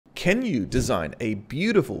Can you design a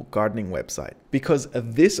beautiful gardening website? Because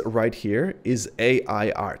this right here is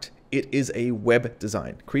AI art. It is a web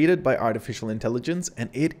design created by artificial intelligence, and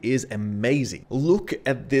it is amazing. Look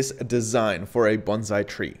at this design for a bonsai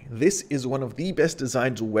tree. This is one of the best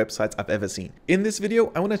designed websites I've ever seen. In this video,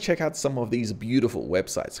 I want to check out some of these beautiful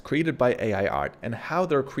websites created by AI art and how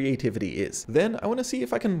their creativity is. Then I want to see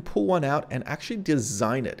if I can pull one out and actually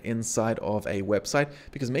design it inside of a website,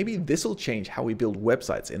 because maybe this will change how we build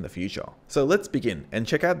websites in the future. So let's begin and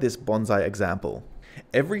check out this bonsai example.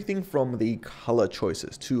 Everything from the color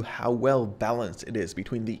choices to how well balanced it is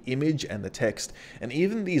between the image and the text, and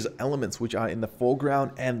even these elements which are in the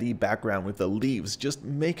foreground and the background with the leaves just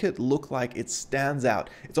make it look like it stands out.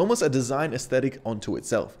 It's almost a design aesthetic onto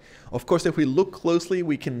itself. Of course, if we look closely,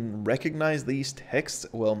 we can recognize these texts.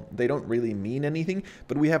 Well, they don't really mean anything,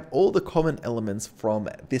 but we have all the common elements from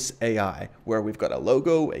this AI, where we've got a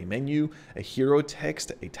logo, a menu, a hero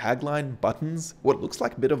text, a tagline, buttons, what looks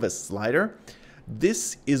like a bit of a slider.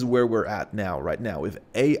 This is where we're at now, right now, with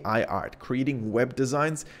AI art, creating web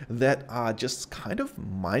designs that are just kind of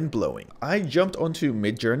mind-blowing. I jumped onto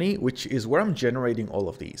Midjourney, which is where I'm generating all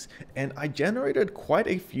of these, and I generated quite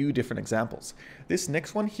a few different examples. This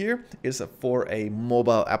next one here is for a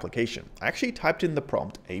mobile application. I actually typed in the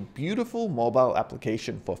prompt, a beautiful mobile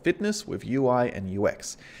application for fitness with UI and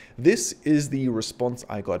UX. This is the response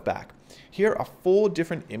I got back. Here are 4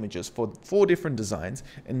 different images for 4 different designs,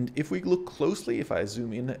 and if we look closely, if I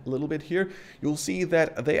zoom in a little bit here, you'll see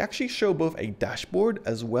that they actually show both a dashboard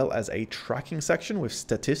as well as a tracking section with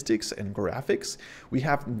statistics and graphics. We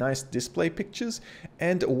have nice display pictures,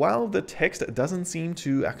 and while the text doesn't seem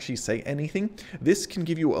to actually say anything, this can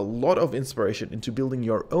give you a lot of inspiration into building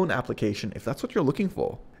your own application if that's what you're looking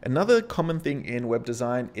for. Another common thing in web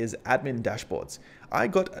design is admin dashboards. I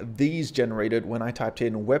got these generated when I typed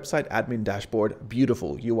in website admin dashboard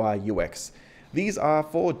beautiful UI UX. These are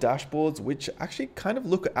 4 dashboards which actually kind of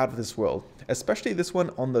look out of this world, especially this one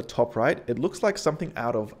on the top right. It looks like something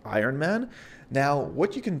out of Iron Man. Now,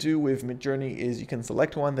 what you can do with Midjourney is you can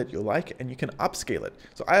select one that you like and you can upscale it.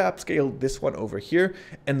 So I upscaled this one over here,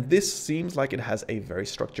 and this seems like it has a very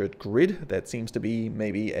structured grid that seems to be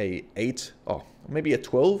maybe maybe a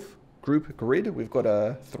 12 group grid. We've got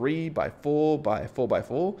a 3 by 4 by 4 by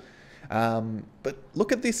 4. But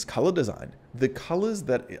look at this color design. The colors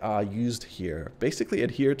that are used here basically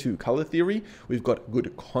adhere to color theory. We've got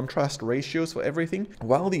good contrast ratios for everything.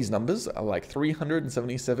 While these numbers are like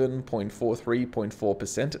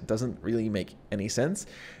 377.43.4%, it doesn't really make any sense.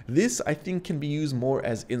 This, I think, can be used more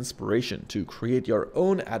as inspiration to create your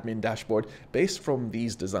own admin dashboard based from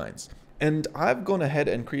these designs. And I've gone ahead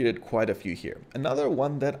and created quite a few here. Another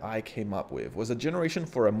one that I came up with was a generation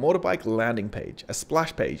for a motorbike landing page, a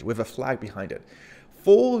splash page with a flag behind it.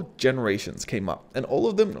 4 generations came up, and all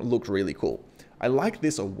of them looked really cool. I like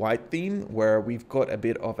this white theme where we've got a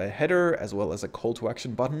bit of a header as well as a call to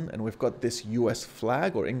action button, and we've got this US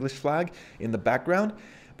flag or English flag in the background.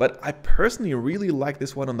 But I personally really like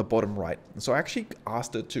this one on the bottom right. So I actually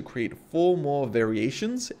asked it to create 4 more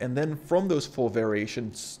variations, and then from those 4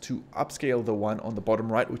 variations to upscale the one on the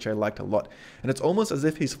bottom right, which I liked a lot. And it's almost as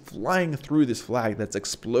if he's flying through this flag that's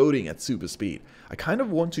exploding at super speed. I kind of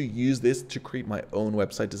want to use this to create my own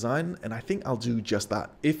website design, and I think I'll do just that.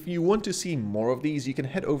 If you want to see more of these, you can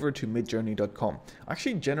head over to midjourney.com. I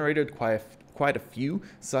actually generated quite a few,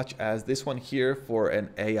 such as this one here for an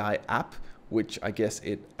AI app, which I guess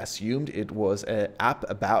it assumed it was an app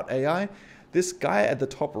about AI. This guy at the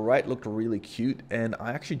top right looked really cute, and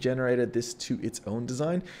I actually generated this to its own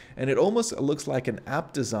design, and it almost looks like an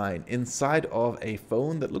app design inside of a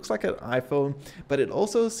phone that looks like an iPhone, but it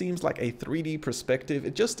also seems like a 3D perspective.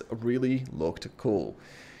 It just really looked cool.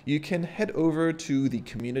 You can head over to the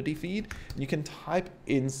community feed and you can type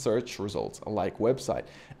in search results like website,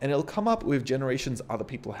 and it'll come up with generations other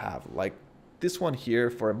people have, like this one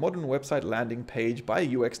here for a modern website landing page by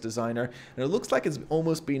a UX designer, and it looks like it's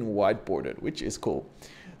almost been whiteboarded, which is cool.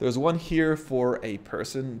 There's one here for a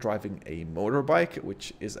person driving a motorbike,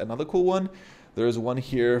 which is another cool one. There's one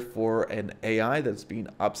here for an AI that's been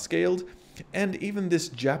upscaled, and even this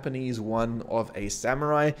Japanese one of a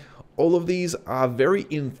samurai. All of these are very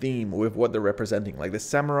in theme with what they're representing. Like the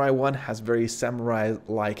samurai one has very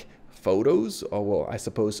samurai-like photos, or well, I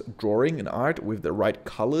suppose drawing and art with the right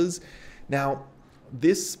colors. Now,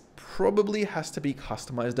 this probably has to be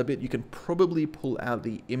customized a bit. You can probably pull out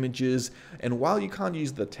the images, and while you can't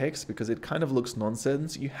use the text because it kind of looks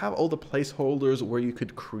nonsense, you have all the placeholders where you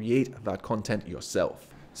could create that content yourself.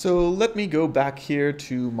 So let me go back here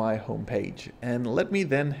to my homepage, and let me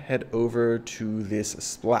then head over to this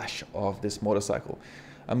splash of this motorcycle.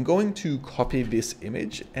 I'm going to copy this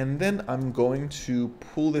image and then I'm going to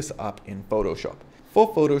pull this up in Photoshop.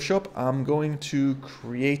 For Photoshop, I'm going to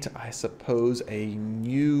create, I suppose, a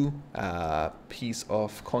new piece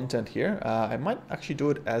of content here. I might actually do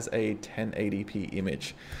it as a 1080p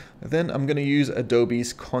image. Then I'm going to use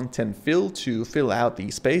Adobe's content fill to fill out the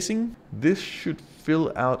spacing. This should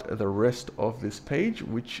fill out the rest of this page,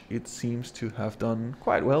 which it seems to have done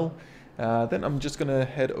quite well. Then I'm just gonna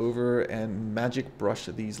head over and magic brush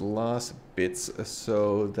these last bits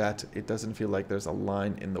so that it doesn't feel like there's a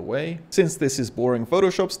line in the way. Since this is boring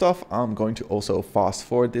Photoshop stuff, I'm going to also fast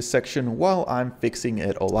forward this section while I'm fixing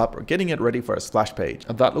it all up or getting it ready for a splash page.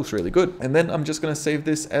 And that looks really good. And then I'm just gonna save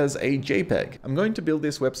this as a JPEG. I'm going to build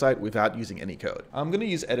this website without using any code. I'm gonna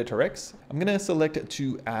use Editor X. I'm gonna select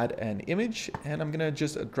to add an image and I'm gonna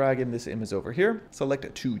just drag in this image over here,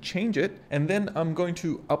 select to change it, and then I'm going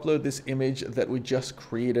to upload this image that we just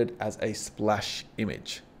created as a splash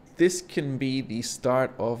image. This can be the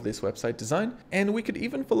start of this website design, and we could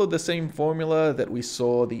even follow the same formula that we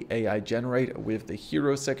saw the AI generate with the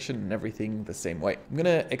hero section and everything the same way. I'm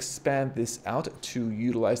gonna expand this out to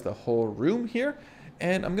utilize the whole room here,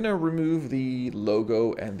 and I'm gonna remove the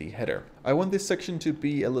logo and the header. I want this section to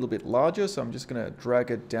be a little bit larger, so I'm just gonna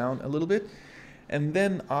drag it down a little bit. And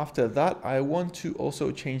then after that, I want to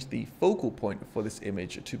also change the focal point for this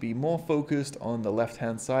image to be more focused on the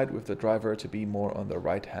left-hand side, with the driver to be more on the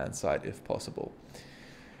right-hand side if possible.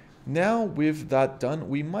 Now with that done,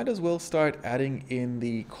 we might as well start adding in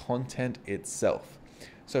the content itself.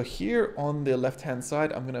 So here on the left-hand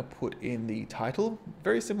side, I'm gonna put in the title,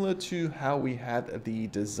 very similar to how we had the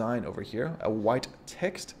design over here, a white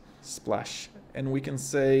text splash. And we can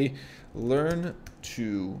say, learn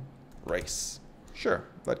to race. Sure,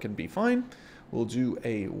 that can be fine. We'll do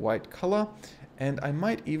a white color, and I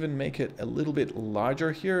might even make it a little bit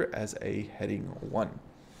larger here as a heading 1.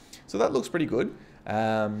 So that looks pretty good.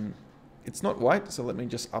 It's not white, so let me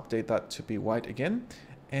just update that to be white again.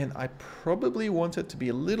 And I probably want it to be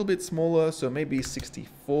a little bit smaller, so maybe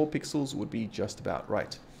 64 pixels would be just about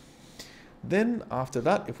right. Then after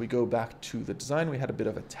that, if we go back to the design, we had a bit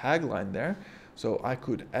of a tagline there. So I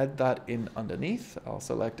could add that in underneath. I'll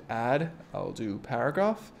select add, I'll do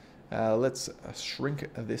paragraph. Let's shrink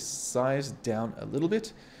this size down a little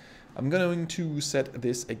bit. I'm going to set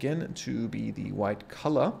this again to be the white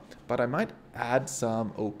color, but I might add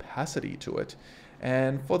some opacity to it.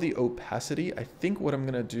 And for the opacity, I think what I'm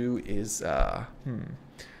gonna do is, I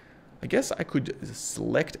guess I could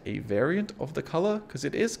select a variant of the color because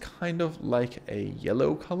it is kind of like a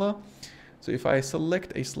yellow color. So if I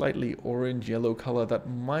select a slightly orange yellow color, that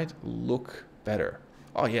might look better.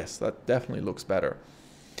 Oh yes, that definitely looks better.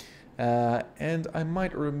 And I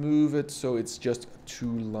might remove it so it's just 2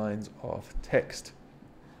 lines of text.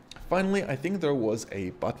 Finally, I think there was a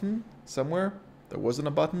button somewhere. There wasn't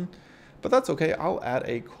a button, but that's okay. I'll add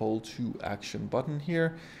a call to action button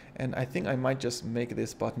here. And I think I might just make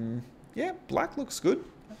this button, yeah, black looks good.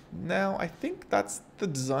 Now I think that's the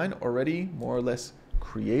design already more or less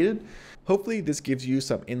created. Hopefully this gives you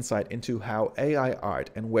some insight into how AI art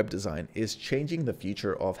and web design is changing the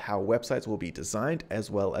future of how websites will be designed as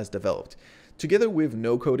well as developed. Together with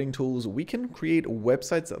no coding tools, we can create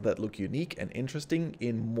websites that look unique and interesting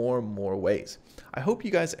in more and more ways. I hope you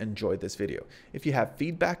guys enjoyed this video. If you have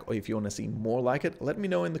feedback or if you want to see more like it, let me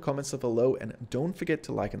know in the comments below, and don't forget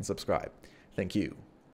to like and subscribe. Thank you.